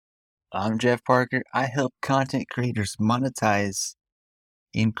I'm Jeff Parker. I help content creators monetize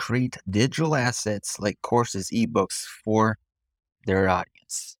and create digital assets like courses, ebooks for their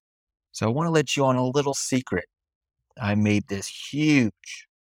audience. So I want to let you on a little secret. I made this huge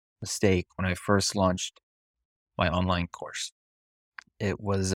mistake when I first launched my online course. It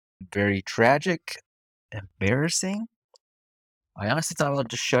was very tragic, embarrassing. I honestly thought about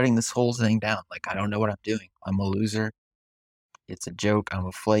just shutting this whole thing down. Like, I don't know what I'm doing. I'm a loser. It's a joke. I'm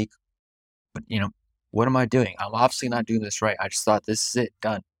a flake. But, what am I doing? I'm obviously not doing this right. I just thought this is it.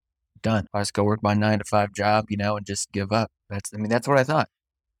 Done. I just go work my 9 to 5 job, and just give up. That's what I thought,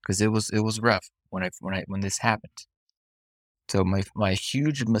 because it was rough when this happened. So my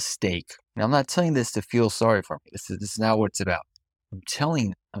huge mistake. Now, I'm not telling this to feel sorry for me. This is not what it's about. I'm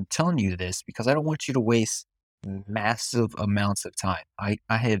telling you this because I don't want you to waste massive amounts of time. I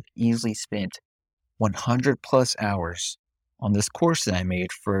have easily spent 100 plus hours on this course that I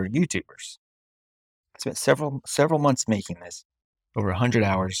made for YouTubers. I spent several months making this, over 100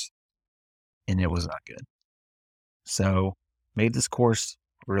 hours, and it was not good. So made this course,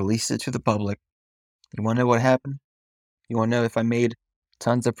 released it to the public. You want to know what happened? You want to know if I made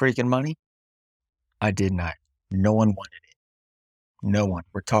tons of freaking money? I did not. No one wanted it. No one.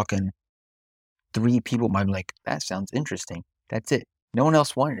 We're talking 3 people might be like, that sounds interesting. That's it. No one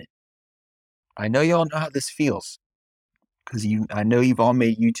else wanted it. I know y'all know how this feels, because I know you've all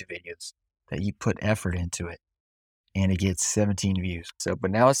made YouTube videos that you put effort into it and it gets 17 views.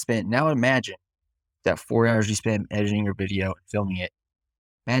 But now imagine that 4 hours you spend editing your video and filming it.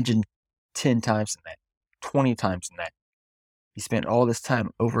 Imagine 10 times in that, 20 times in that. You spent all this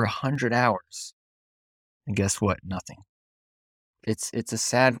time, over 100 hours, and guess what? Nothing. It's a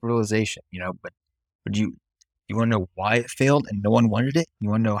sad realization, but you want to know why it failed and no one wanted it? You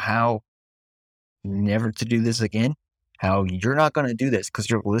want to know how never to do this again? How you're not going to do this because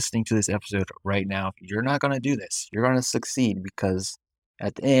you're listening to this episode right now. You're not going to do this. You're going to succeed because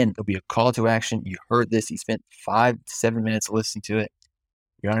at the end, there'll be a call to action. You heard this. You spent 5 to 7 minutes listening to it.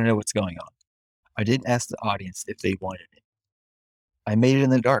 You're going to know what's going on. I didn't ask the audience if they wanted it. I made it in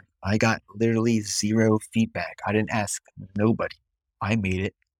the dark. I got literally 0 feedback. I didn't ask nobody. I made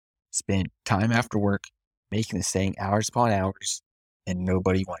it, spent time after work making this thing, hours upon hours, and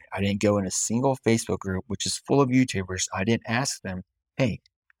nobody wanted it. I didn't go in a single Facebook group, which is full of YouTubers. I didn't ask them, hey,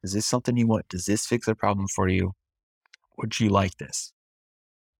 is this something you want? Does this fix a problem for you? Would you like this?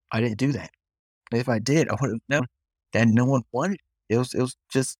 I didn't do that. If I did, I would have known that no one wanted it. It was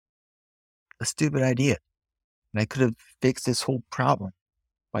just a stupid idea. And I could have fixed this whole problem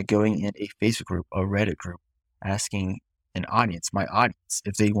by going in a Facebook group, a Reddit group, asking my audience,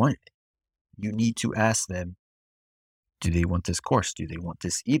 if they wanted it. You need to ask them, do they want this course? Do they want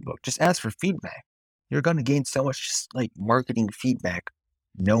this ebook? Just ask for feedback. You're going to gain so much just like marketing feedback,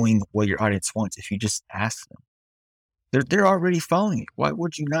 knowing what your audience wants if you just ask them. They're already following it. Why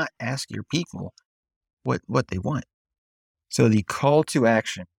would you not ask your people what they want? So the call to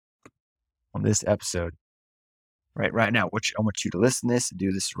action on this episode, right now, I want you to listen to this and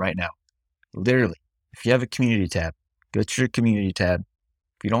do this right now. Literally, if you have a community tab, go to your community tab.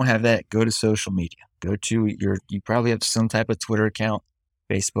 If you don't have that, go to social media. You probably have some type of Twitter account,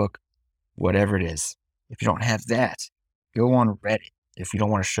 Facebook, whatever it is. If you don't have that, go on Reddit. If you don't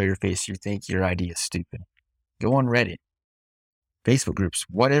want to show your face, you think your idea is stupid, go on Reddit, Facebook groups,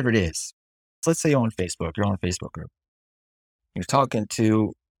 whatever it is. So let's say you're on Facebook, you're on a Facebook group. You're talking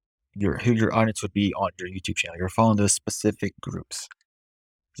to who your audience would be on your YouTube channel. You're following those specific groups.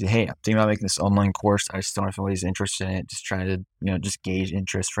 Say, hey, I'm thinking about making this online course. I just don't know if anybody's interested in it. Just trying to, just gauge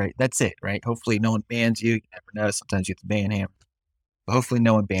interest, right? That's it, right? Hopefully no one bans you. You never know. Sometimes you have to ban him. But hopefully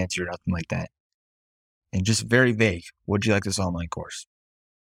no one bans you or nothing like that. And just very vague. Would you like this online course?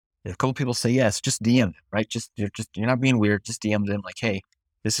 If a couple people say yes, just DM them, right? You're not being weird. Just DM them like, hey,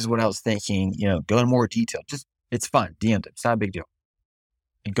 this is what I was thinking. Go in more detail. It's fine. DM them. It's not a big deal.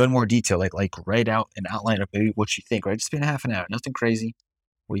 And go in more detail, like write out an outline of maybe what you think, right? Just spend half an hour. Nothing crazy.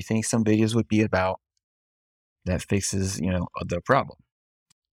 What you think some videos would be about that fixes, the problem.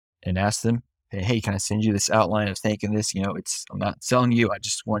 And ask them, hey, can I send you this outline of thinking this? I'm not selling you. I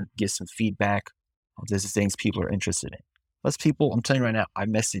just want to get some feedback on this things people are interested in. Most people, I'm telling you right now, I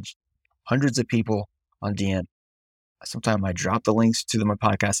messaged hundreds of people on DM. Sometimes I drop the links to my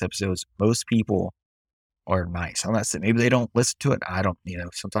podcast episodes. Most people are nice. I'm not saying maybe they don't listen to it. I don't,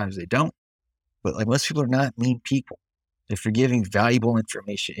 sometimes they don't. But like most people are not mean people. If you're giving valuable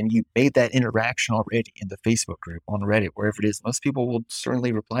information and you made that interaction already in the Facebook group, on Reddit, wherever it is, most people will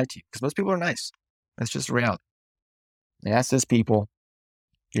certainly reply to you because most people are nice. That's just reality. And ask those people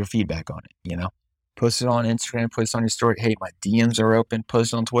your feedback on it, Post it on Instagram, post it on your story. Hey, my DMs are open.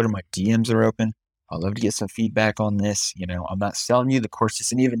 Post it on Twitter. My DMs are open. I'd love to get some feedback on this. I'm not selling you. The course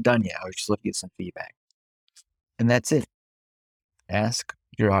isn't even done yet. I would just love to get some feedback. And that's it. Ask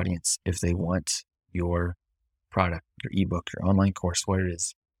your audience if they want your product, your ebook, your online course, what it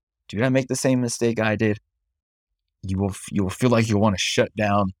is. Do not make the same mistake I did. You will feel like you'll want to shut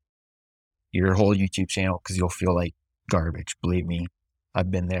down your whole YouTube channel because you'll feel like garbage. Believe me, I've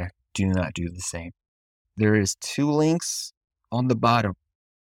been there. Do not do the same. There is 2 links on the bottom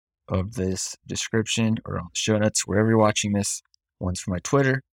of this description or on the show notes, wherever you're watching this. One's for my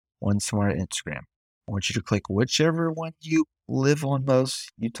Twitter, one's for my Instagram. I want you to click whichever one you live on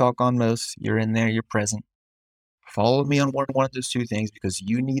most, you talk on most, you're in there, you're present. Follow me on one of those 2 things because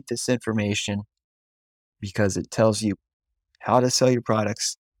you need this information, because it tells you how to sell your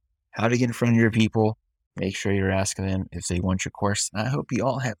products, how to get in front of your people. Make sure you're asking them if they want your course. And I hope you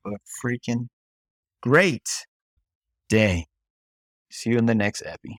all have a freaking great day. See you in the next epi.